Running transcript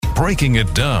Breaking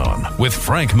It Down with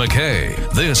Frank MacKay.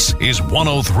 This is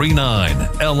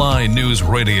 103.9 LI News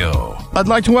Radio. I'd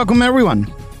like to welcome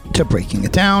everyone to Breaking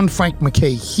It Down. Frank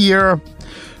MacKay here.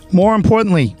 More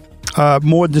importantly,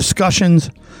 more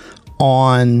discussions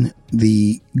on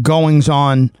the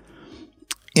goings-on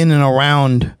in and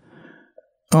around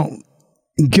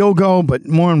Gilgo, but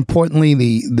more importantly,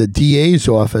 the DA's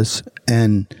office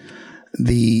and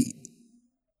the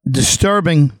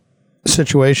disturbing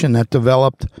situation that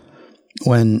developed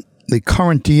when the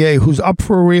current DA, who's up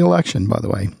for re-election, by the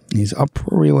way, he's up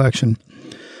for re-election,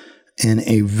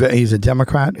 he's a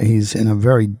Democrat. He's in a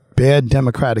very bad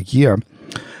Democratic year.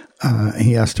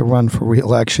 He has to run for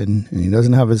re-election, and he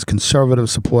doesn't have his conservative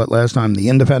support last time. The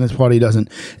Independence Party doesn't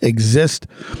exist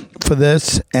for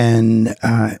this, and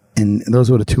those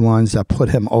were the two lines that put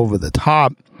him over the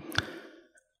top.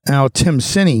 Now, Tim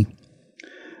Sini,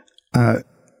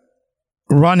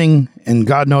 running, and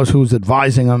God knows who's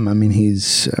advising him. I mean,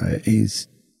 he's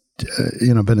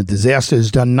been a disaster.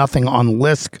 He's done nothing on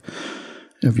LISC.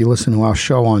 If you listen to our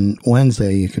show on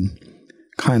Wednesday, you can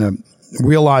kind of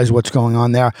realize what's going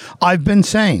on there. I've been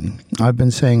saying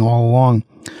all along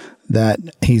that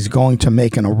he's going to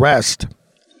make an arrest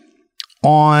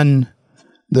on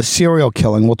the serial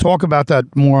killing. We'll talk about that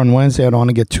more on Wednesday. I don't want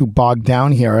to get too bogged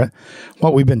down here.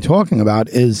 What we've been talking about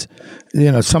is,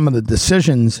 some of the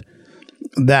decisions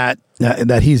that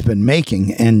he's been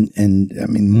making, and I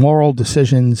mean, moral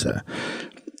decisions,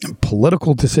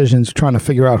 political decisions, trying to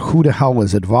figure out who the hell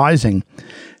was advising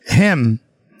him.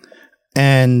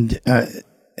 And, again,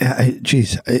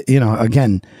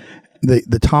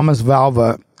 the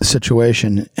Sini-Valva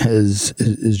situation is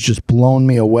just blown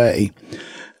me away.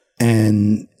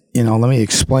 And, let me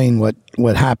explain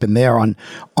what happened there. On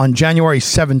January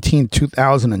 17,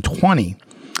 2020,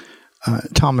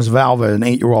 Sini-Valva, an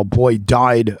 8-year-old boy,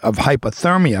 died of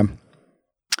hypothermia.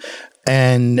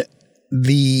 And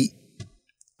the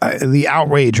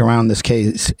outrage around this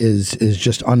case is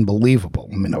just unbelievable.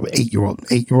 I mean, an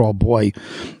 8-year-old boy,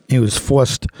 he was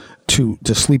forced to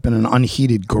sleep in an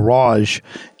unheated garage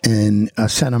in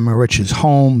Santa Maricha's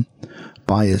home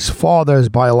by his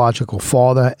biological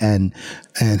father, and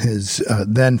his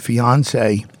then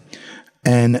fiance,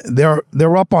 and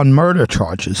they're up on murder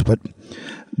charges. But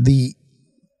the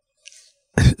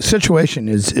situation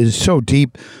is so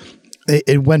deep,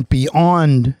 it went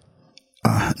beyond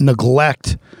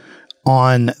neglect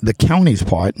on the county's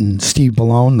part, and Steve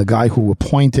Ballone, the guy who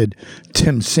appointed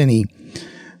Tim Sini,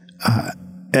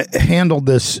 handled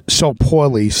this so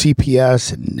poorly.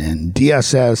 CPS and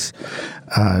DSS,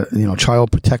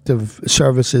 Child Protective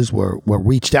Services were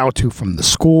reached out to from the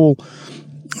school.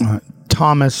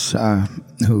 Thomas,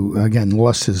 who again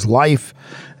lost his life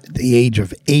at the age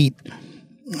of 8,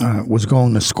 was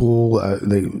going to school.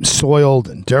 They soiled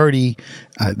and dirty.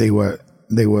 They were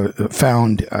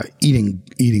found eating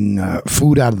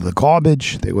food out of the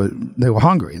garbage. They were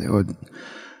hungry. They were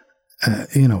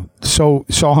so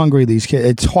hungry. These kids.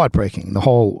 It's heartbreaking, the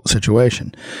whole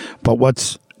situation. But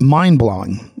what's mind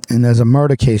blowing, and there's a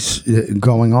murder case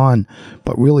going on,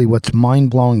 but really what's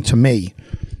mind blowing to me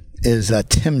is that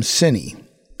Tim Sini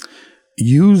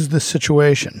used the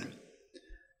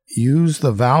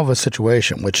Valva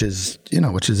situation, which is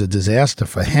a disaster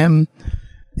for him.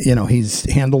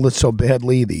 He's handled it so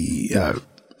badly.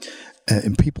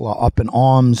 And people are up in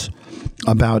arms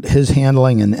about his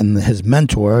handling and his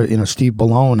mentor, Steve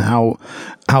Ballone,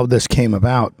 how this came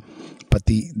about. But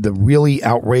the really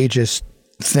outrageous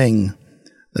thing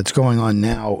that's going on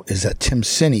now is that Tim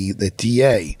Sini, the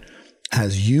DA,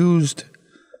 has used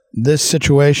this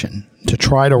situation to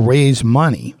try to raise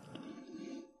money,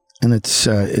 and it's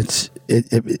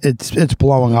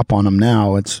blowing up on him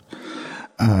now.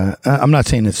 I'm not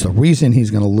saying it's the reason he's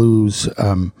going to lose,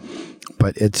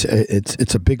 but it's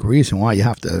a big reason why. You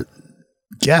have to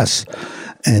guess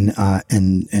and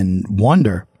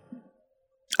wonder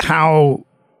how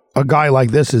a guy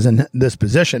like this is in this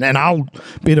position. And I'll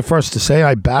be the first to say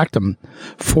I backed him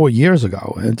 4 years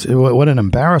ago. What an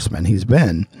embarrassment he's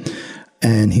been,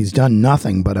 and he's done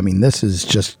nothing. But I mean, this is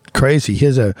just crazy.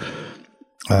 Here's a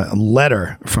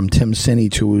letter from Tim Sini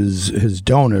to his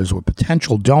donors or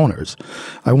potential donors.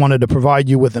 I wanted to provide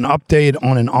you with an update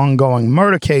on an ongoing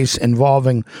murder case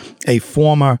involving a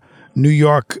former New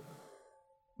York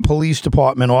Police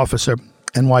Department officer,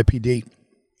 NYPD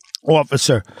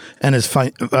officer, and his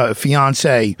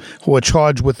fiance, who are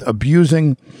charged with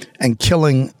abusing and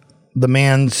killing the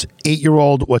man's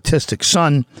 8-year-old autistic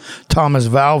son,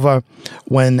 Sini-Valva,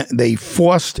 when they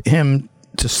forced him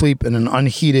to sleep in an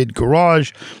unheated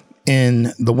garage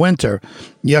in the winter.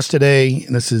 Yesterday,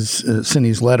 this is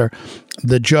Sini's letter,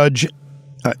 the judge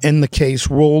in the case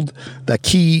ruled that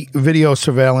key video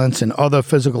surveillance and other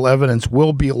physical evidence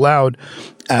will be allowed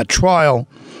at trial.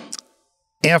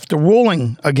 After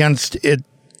ruling against it,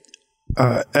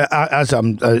 it's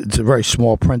a very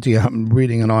small print here. I'm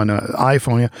reading it on an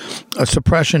iPhone here. A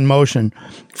suppression motion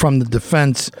from the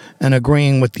defense and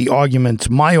agreeing with the arguments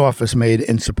my office made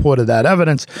in support of that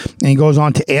evidence. And he goes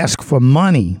on to ask for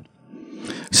money,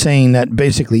 saying that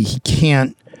basically he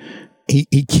can't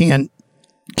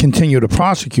continue to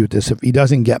prosecute this if he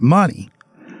doesn't get money.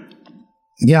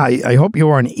 Yeah, I hope you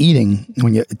aren't eating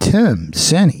when you... Tim,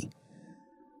 Sini,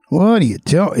 what are you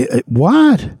doing?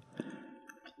 What?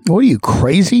 What are you,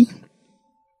 crazy?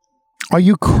 Are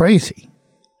you crazy?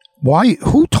 Why?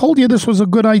 Who told you this was a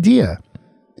good idea?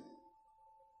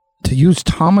 To use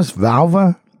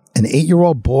Sini-Valva, an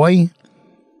 8-year-old boy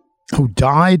who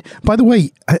died? By the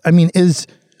way, I mean, is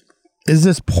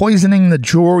this poisoning the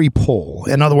jury pool?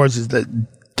 In other words, is the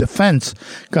defense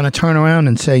going to turn around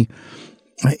and say,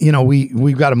 you know,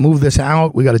 we've got to move this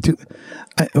out. We got to do...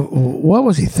 What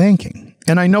was he thinking?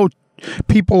 And I know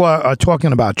people are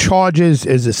talking about charges.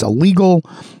 Is this illegal?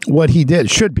 What he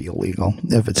did should be illegal.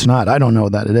 If it's not, I don't know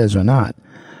that it is or not.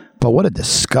 But what a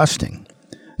disgusting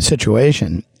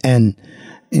situation. And,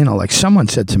 you know, like someone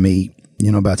said to me,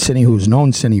 you know, about Sini, who's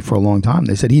known Sini for a long time.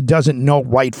 They said he doesn't know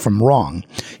right from wrong.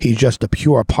 He's just a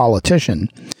pure politician,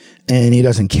 and he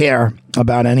doesn't care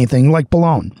about anything like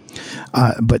Balone.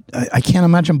 But I can't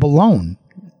imagine Balone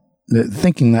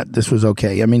thinking that this was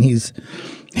okay. I mean, he's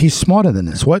smarter than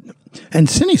this. What? And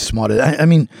Sini's smarter. I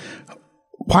mean,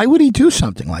 why would he do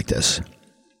something like this?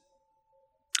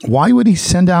 Why would he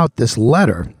send out this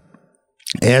letter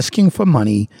asking for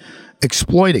money,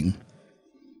 exploiting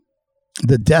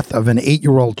the death of an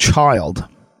 8-year-old child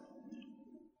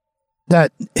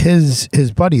that his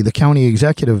buddy, the county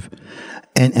executive,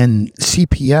 and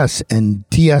CPS and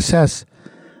DSS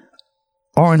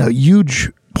are in a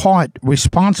huge part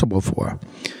responsible for?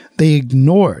 They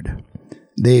ignored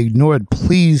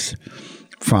pleas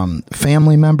from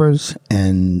family members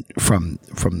and from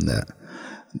the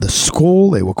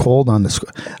school. They were called on the school.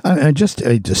 Just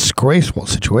a disgraceful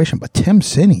situation. But Tim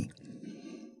Sini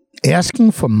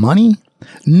asking for money?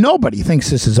 Nobody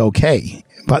thinks this is okay.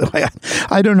 By the way,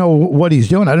 I don't know what he's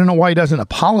doing. I don't know why he doesn't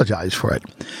apologize for it.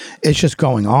 It's just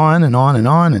going on and on and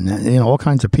on, and you know, all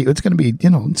kinds of people. It's going to be, you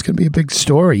know, it's going to be a big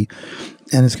story,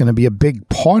 and it's going to be a big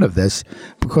part of this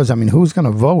because I mean, who's going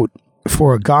to vote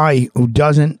for a guy who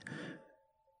doesn't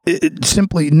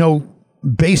simply know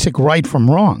basic right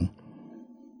from wrong?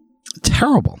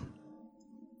 Terrible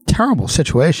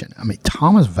situation. I mean,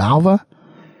 Sini-Valva,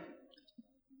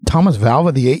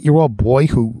 the 8-year-old boy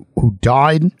who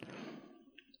died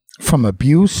from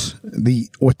abuse, the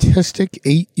autistic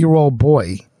 8-year-old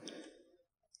boy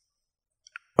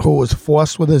who was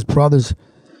forced with his brothers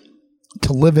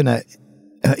to live in a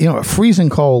freezing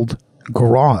cold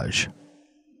garage,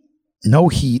 no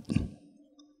heat.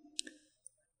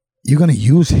 You're going to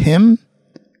use him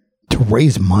to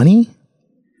raise money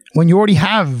when you already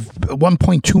have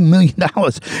 $1.2 million.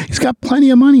 He's got plenty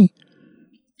of money.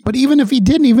 But even if he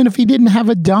didn't have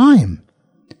a dime,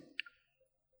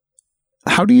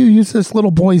 how do you use this little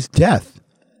boy's death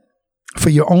for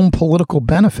your own political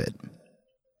benefit?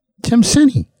 Tim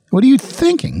Sini, what are you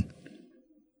thinking?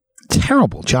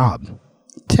 Terrible job.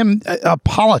 Tim,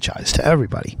 apologize to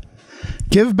everybody.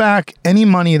 Give back any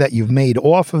money that you've made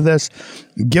off of this.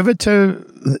 Give it to,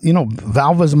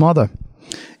 Valva's mother.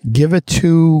 Give it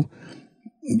to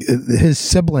his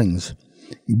siblings.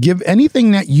 Give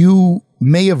anything that you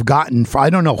may have gotten for,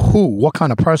 I don't know what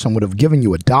kind of person would have given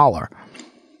you $1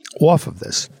 off of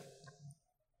this.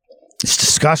 It's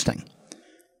disgusting.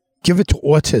 Give it to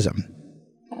autism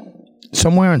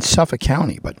somewhere in Suffolk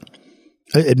County, but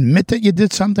admit that you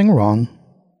did something wrong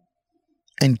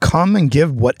and come and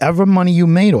give whatever money you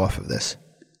made off of this.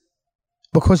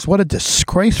 Because what a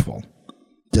disgraceful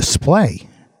display.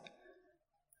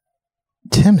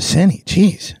 Tim Sini,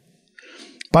 geez.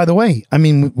 By the way, I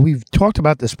mean, we've talked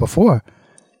about this before.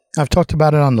 I've talked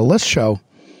about it on the List show.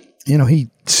 He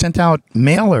sent out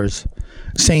mailers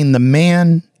saying the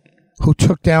man who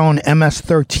took down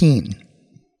MS-13.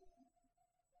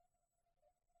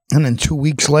 And then 2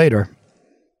 weeks later,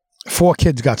 4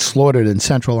 kids got slaughtered in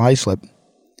Central Islip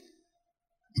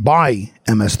by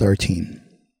MS-13.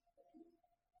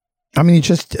 I mean,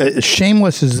 just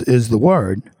shameless is the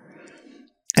word.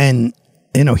 And,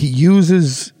 he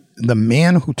uses the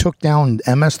man who took down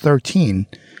MS-13,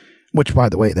 which, by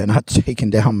the way, they're not taken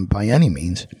down by any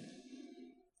means.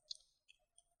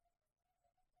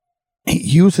 He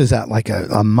uses that like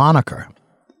a moniker,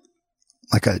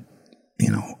 like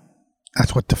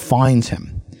that's what defines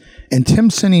him. In Tim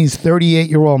Sini's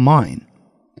 38-year-old mind,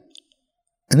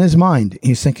 in his mind,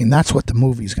 he's thinking that's what the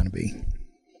movie's going to be.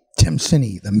 Tim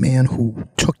Sini, the man who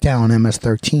took down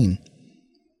MS-13.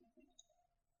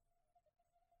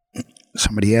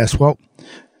 Somebody asked, well,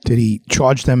 did he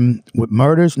charge them with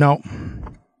murders? No.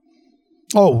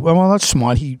 Oh, well, that's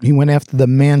smart. He went after the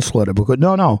manslaughter. Because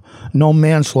no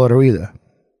manslaughter either.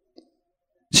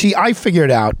 See, I figured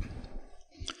out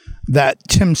that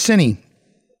Tim Sini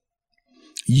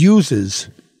uses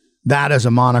that as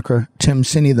a moniker. Tim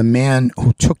Sini, the man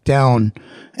who took down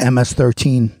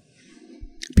MS-13,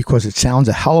 because it sounds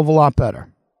a hell of a lot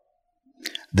better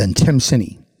than Tim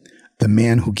Sini, the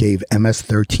man who gave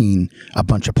MS-13 a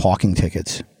bunch of parking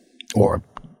tickets or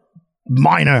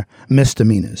minor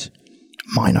misdemeanors,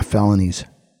 minor felonies.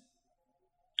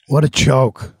 What a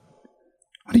joke.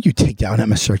 How did you take down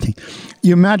MS-13?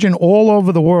 You imagine all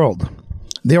over the world,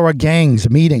 there are gangs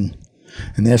meeting,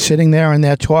 and they're sitting there and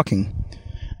they're talking,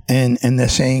 and they're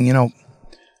saying, you know,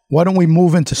 why don't we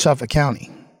move into Suffolk County?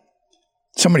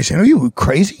 Somebody's saying, are you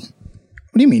crazy?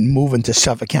 What do you mean move into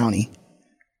Suffolk County?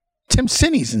 Tim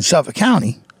Sini's in Suffolk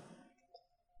County.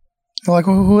 They're like,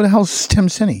 well, who the hell's Tim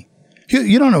Sini?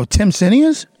 You don't know who Tim Sini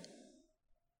is?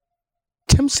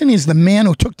 Tim Sini is the man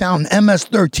who took down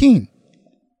MS-13.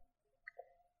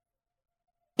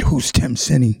 Who's Tim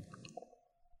Sini?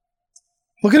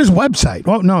 Look at his website.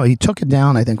 Oh, no, he took it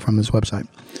down, I think, from his website.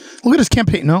 Look at his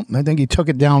campaign. No, I think he took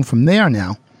it down from there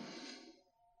now.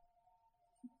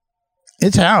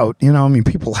 It's out. You know, I mean,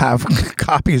 people have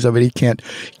copies of it. He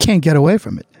can't get away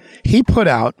from it. He put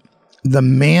out the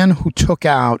man who took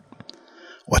down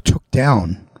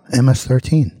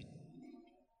MS-13.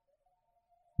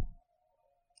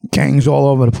 Gangs all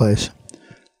over the place.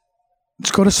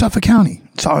 Let's go to Suffolk County.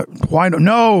 Why don't?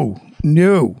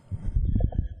 No.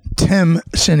 Tim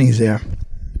Sini's there.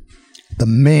 The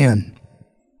man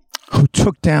who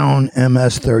took down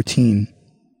MS-13.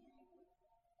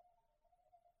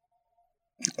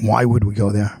 Why would we go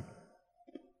there?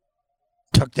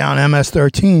 Took down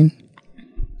MS-13.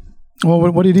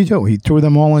 Well, what did he do? He threw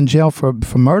them all in jail for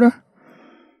murder?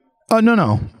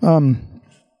 No.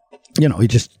 He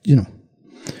just,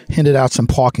 handed out some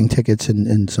parking tickets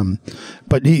and some,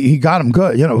 but he got them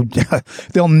good.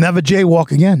 They'll never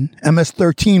jaywalk again.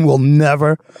 MS-13 will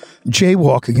never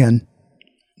jaywalk again.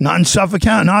 Not in Suffolk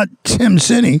County, not Tim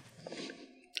Sini.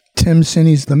 Tim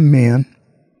Sini's the man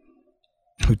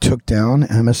who took down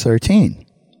MS-13.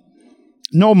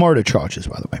 No murder charges,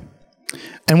 by the way.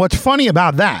 And what's funny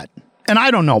about that, and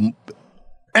I don't know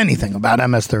anything about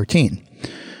MS-13,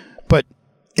 but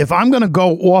if I'm going to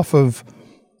go off of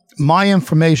my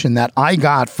information that I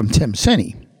got from Tim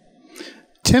Sini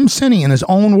in his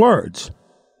own words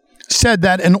said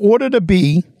that in order to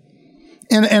be,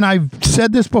 and I've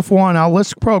said this before on our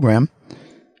list program,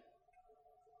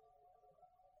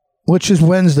 which is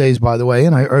Wednesdays, by the way,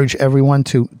 and I urge everyone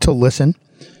to listen.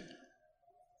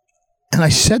 And I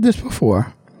said this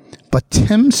before, but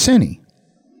Tim Sini,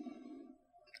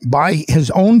 by his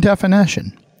own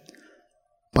definition,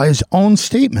 by his own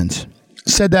statements,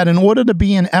 said that in order to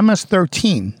be in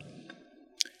MS-13,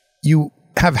 you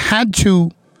have had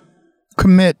to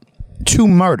commit 2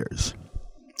 murders.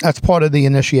 That's part of the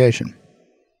initiation.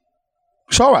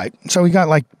 So, all right. So he got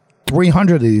like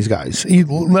 300 of these guys. He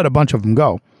let a bunch of them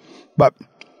go. But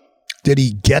did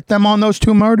he get them on those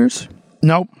 2 murders?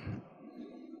 Nope.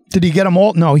 Did he get them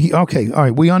all? No. Okay. All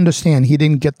right. We understand he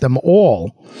didn't get them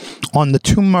all on the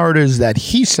 2 murders that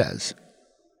he says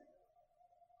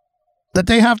that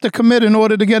they have to commit in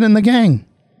order to get in the gang.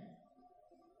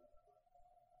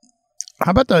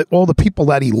 How about all the people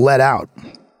that he let out?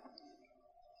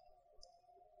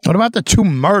 What about the 2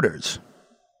 murders?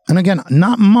 And again,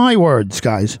 not my words,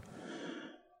 guys.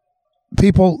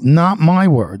 People, not my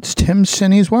words. Tim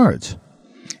Sini's words.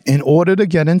 In order to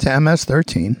get into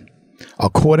MS-13,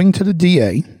 according to the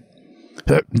DA,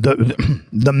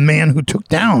 the man who took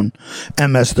down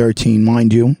MS-13,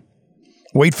 mind you,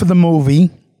 wait for the movie.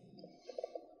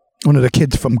 One of the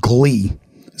kids from Glee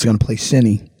is going to play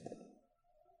Sini.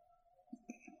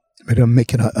 They're going to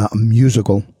make it a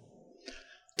musical.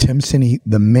 Tim Sini,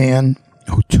 the man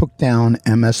who took down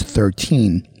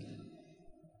MS-13.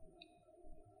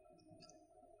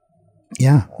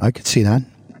 Yeah, I could see that.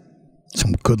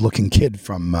 Some good-looking kid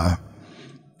from, what's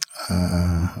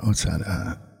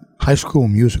that? High School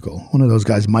Musical. One of those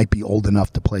guys might be old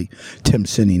enough to play Tim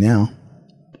Sini now.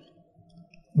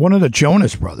 One of the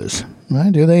Jonas Brothers,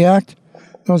 right? Do they act?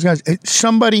 Those guys.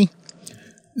 Somebody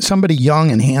young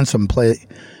and handsome play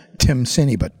Tim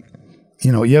Sini, but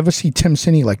you ever see Tim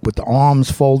Sini like with the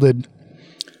arms folded,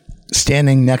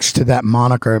 standing next to that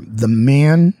moniker, the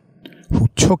man who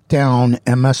took down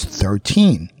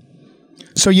MS-13.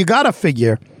 So you got to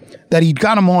figure that he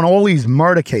got him on all these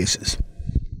murder cases.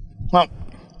 Well,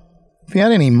 if he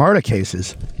had any murder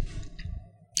cases,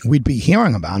 we'd be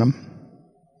hearing about him.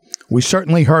 We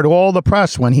certainly heard all the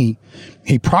press when he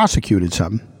prosecuted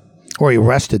some, or he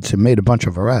arrested some, made a bunch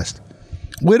of arrests.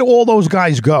 Where'd all those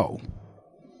guys go?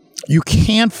 You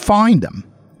can't find them,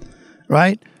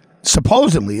 right?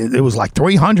 Supposedly, it was like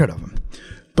 300 of them.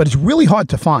 But it's really hard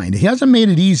to find. He hasn't made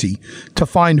it easy to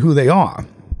find who they are.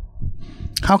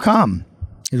 How come?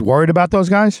 He's worried about those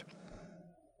guys?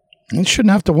 He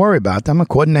shouldn't have to worry about them,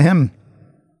 according to him.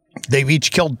 They've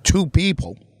each killed 2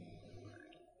 people.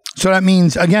 So that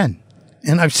means, again,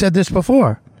 and I've said this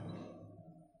before,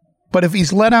 but if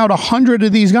he's let out 100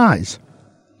 of these guys,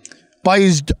 by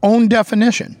his own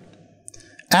definition,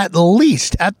 at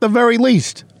the very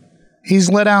least, he's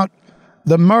let out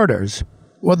the murderers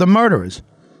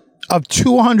of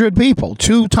 200 people.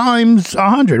 2 times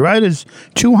 100, right, is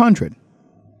 200.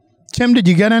 Tim, did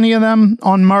you get any of them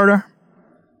on murder?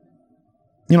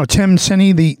 You know, Tim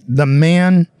Sini, the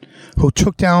man who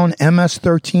took down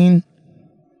MS-13.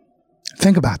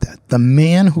 Think about that. The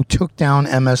man who took down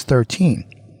MS-13.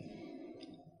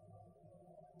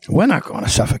 We're not going to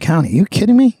Suffolk County. Are you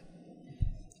kidding me?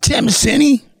 Tim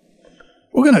Sini?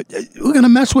 We're gonna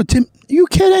mess with Tim. Are you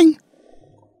kidding?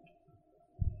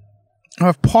 I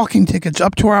have parking tickets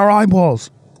up to our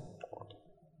eyeballs.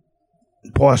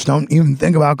 Boss, don't even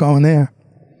think about going there.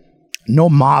 No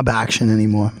mob action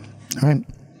anymore. All right.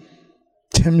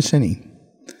 Tim Sini,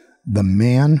 the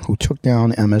man who took down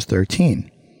MS-13.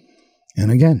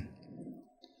 And again,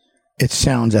 it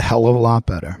sounds a hell of a lot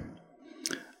better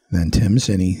than Tim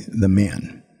Sini, the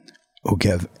man who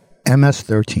gave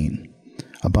MS-13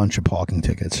 a bunch of parking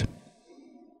tickets.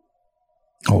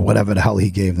 Or whatever the hell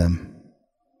he gave them.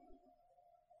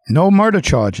 No murder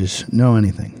charges, no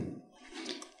anything.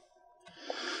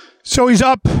 So he's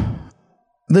up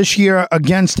this year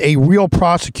against a real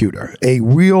prosecutor, the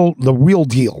real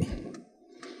deal.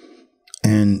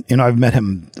 And, you know, I've met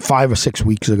him 5 or 6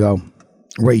 weeks ago.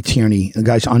 Ray Tierney, the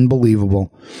guy's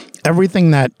unbelievable.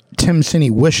 Everything that Tim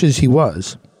Sini wishes he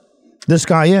was, this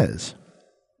guy is.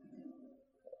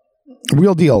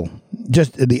 Real deal.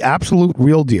 Just the absolute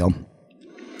real deal.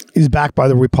 He's backed by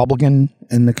the Republican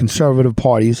and the conservative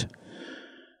parties.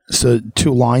 So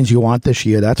 2 lines you want this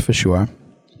year, that's for sure.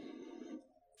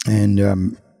 And,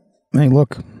 hey,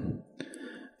 look,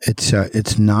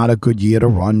 it's not a good year to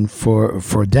run for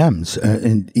Dems,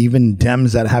 and even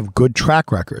Dems that have good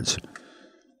track records.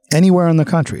 Anywhere in the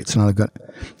country, it's not a good.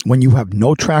 When you have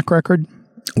no track record,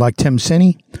 like Tim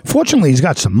Sini, fortunately, he's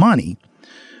got some money.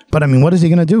 But, I mean, what is he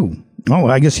going to do? Oh,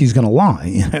 I guess he's going to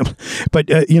lie. But,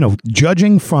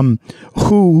 judging from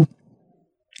who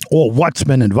or what's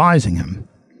been advising him,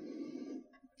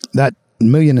 that $1.5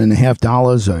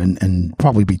 million and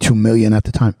probably be $2 million at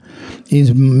the time,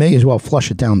 he may as well flush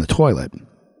it down the toilet.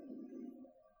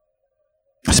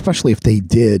 Especially if they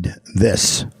did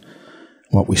this,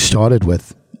 what we started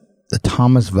with, the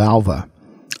Sini-Valva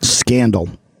scandal,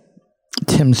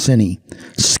 Tim Sini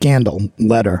scandal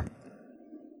letter.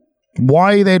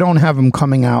 Why they don't have him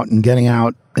coming out and getting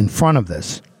out in front of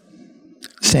this,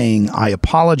 saying, I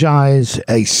apologize,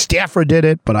 a staffer did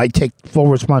it, but I take full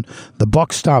responsibility. The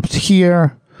buck stops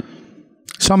here.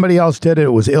 Somebody else did it.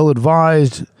 It was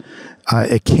ill-advised.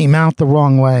 It came out the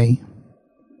wrong way.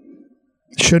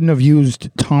 Shouldn't have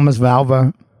used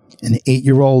Sini-Valva, an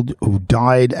 8-year-old who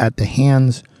died at the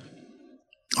hands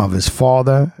of his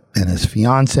father and his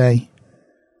fiance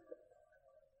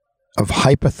of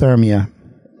hypothermia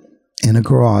in a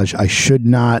garage. I should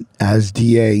not, as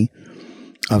DA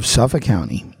of Suffolk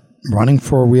County, running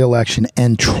for a re-election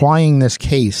and trying this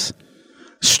case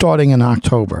starting in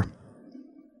October,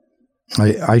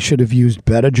 I should have used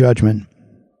better judgment,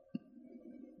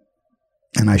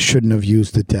 and I shouldn't have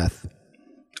used the death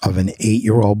of an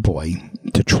 8-year-old boy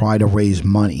to try to raise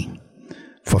money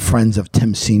for friends of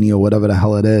Tim Sini or whatever the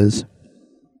hell it is.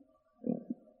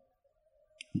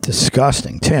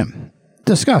 Disgusting, Tim.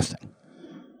 Disgusting.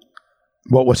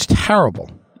 What was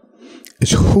terrible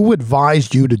is who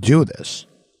advised you to do this.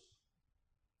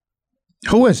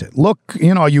 Who is it? Look,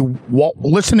 are you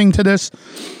listening to this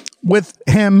with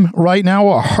him right now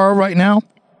or her right now?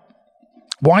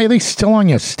 Why are they still on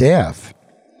your staff?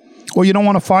 Or you don't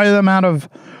want to fire them out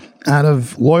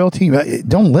of loyalty?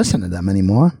 Don't listen to them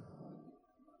anymore.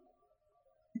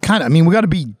 We got to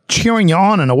be cheering you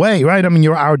on in a way, right? I mean,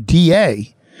 you're our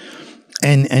DA,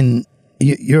 and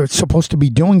you're supposed to be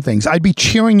doing things. I'd be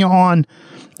cheering you on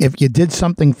if you did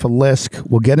something for Lisk.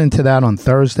 We'll get into that on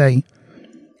Thursday.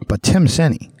 But Tim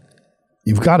Sini,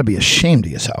 you've got to be ashamed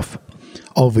of yourself.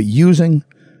 over using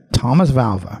Thomas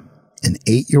Valva, an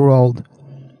 8-year-old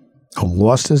who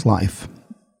lost his life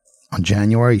on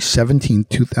January 17,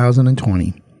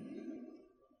 2020,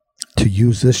 to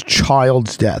use this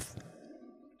child's death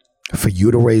for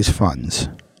you to raise funds.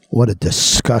 What a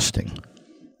disgusting,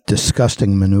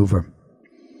 disgusting maneuver.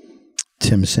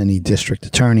 Tim Sini, District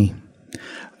Attorney,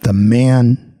 the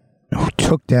man who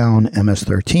took down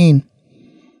MS-13,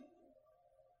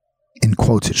 in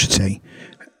quotes it should say,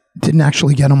 didn't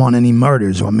actually get him on any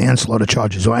murders or manslaughter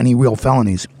charges or any real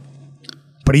felonies.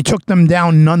 But he took them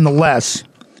down nonetheless.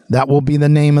 That will be the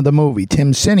name of the movie.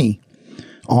 Tim Sini,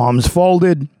 arms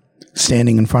folded,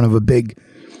 standing in front of a big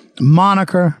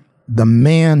moniker, the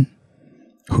man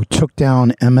who took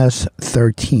down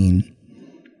MS-13.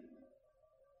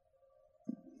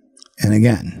 And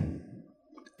again,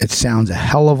 it sounds a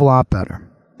hell of a lot better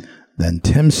than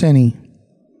Tim Sini,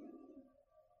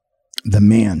 the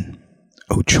man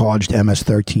who charged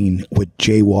MS-13 with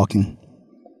jaywalking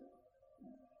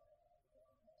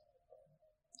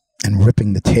and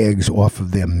ripping the tags off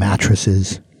of their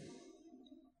mattresses,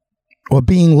 or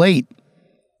being late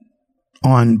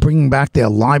on bringing back their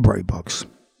library books.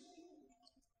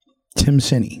 Tim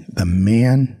Sini, the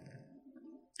man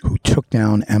who took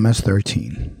down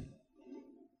MS-13.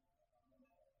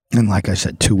 And like I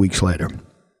said, 2 weeks later,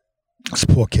 those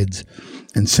poor kids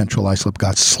in Central Islip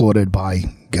got slaughtered by,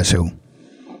 guess who?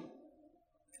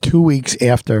 2 weeks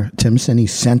after Tim Sini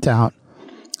sent out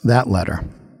that letter,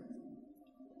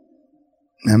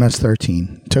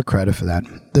 MS-13 took credit for that.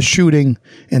 The shooting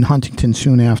in Huntington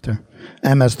soon after,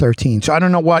 MS-13. So I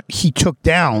don't know what he took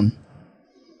down,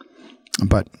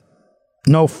 but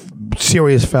no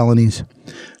serious felonies,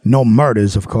 no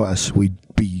murders, of course. We'd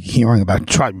be hearing about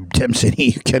Tim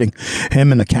Sini. You kidding?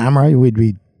 Him and the camera, we'd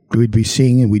be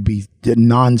seeing it. We'd be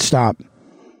nonstop.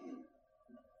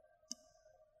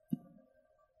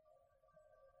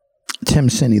 Tim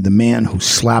Sini, the man who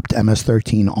slapped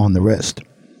MS-13 on the wrist,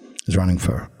 is running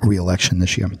for re-election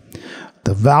this year.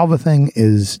 The Valva thing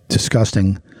is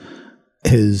disgusting.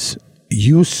 His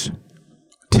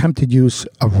attempted use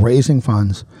of raising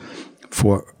funds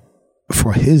for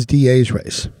his DA's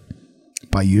race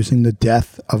by using the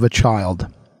death of a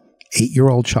child,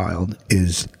 8-year-old child,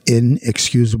 is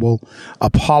inexcusable.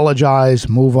 Apologize,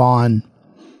 move on.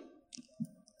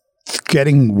 It's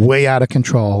getting way out of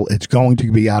control. It's going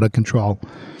to be out of control.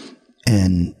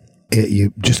 And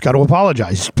you just got to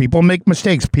apologize. People make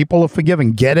mistakes. People are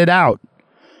forgiving. Get it out.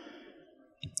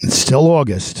 It's still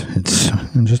August. It's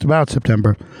just about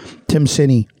September. Tim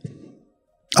Sini,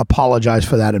 apologize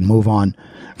for that and move on.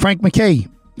 Frank MacKay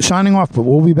signing off, but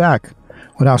we'll be back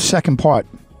with our second part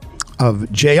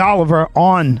of Jay Oliver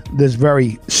on this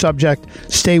very subject.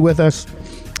 Stay with us,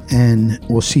 and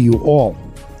we'll see you all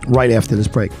right after this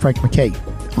break. Frank MacKay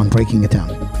on Breaking It Down.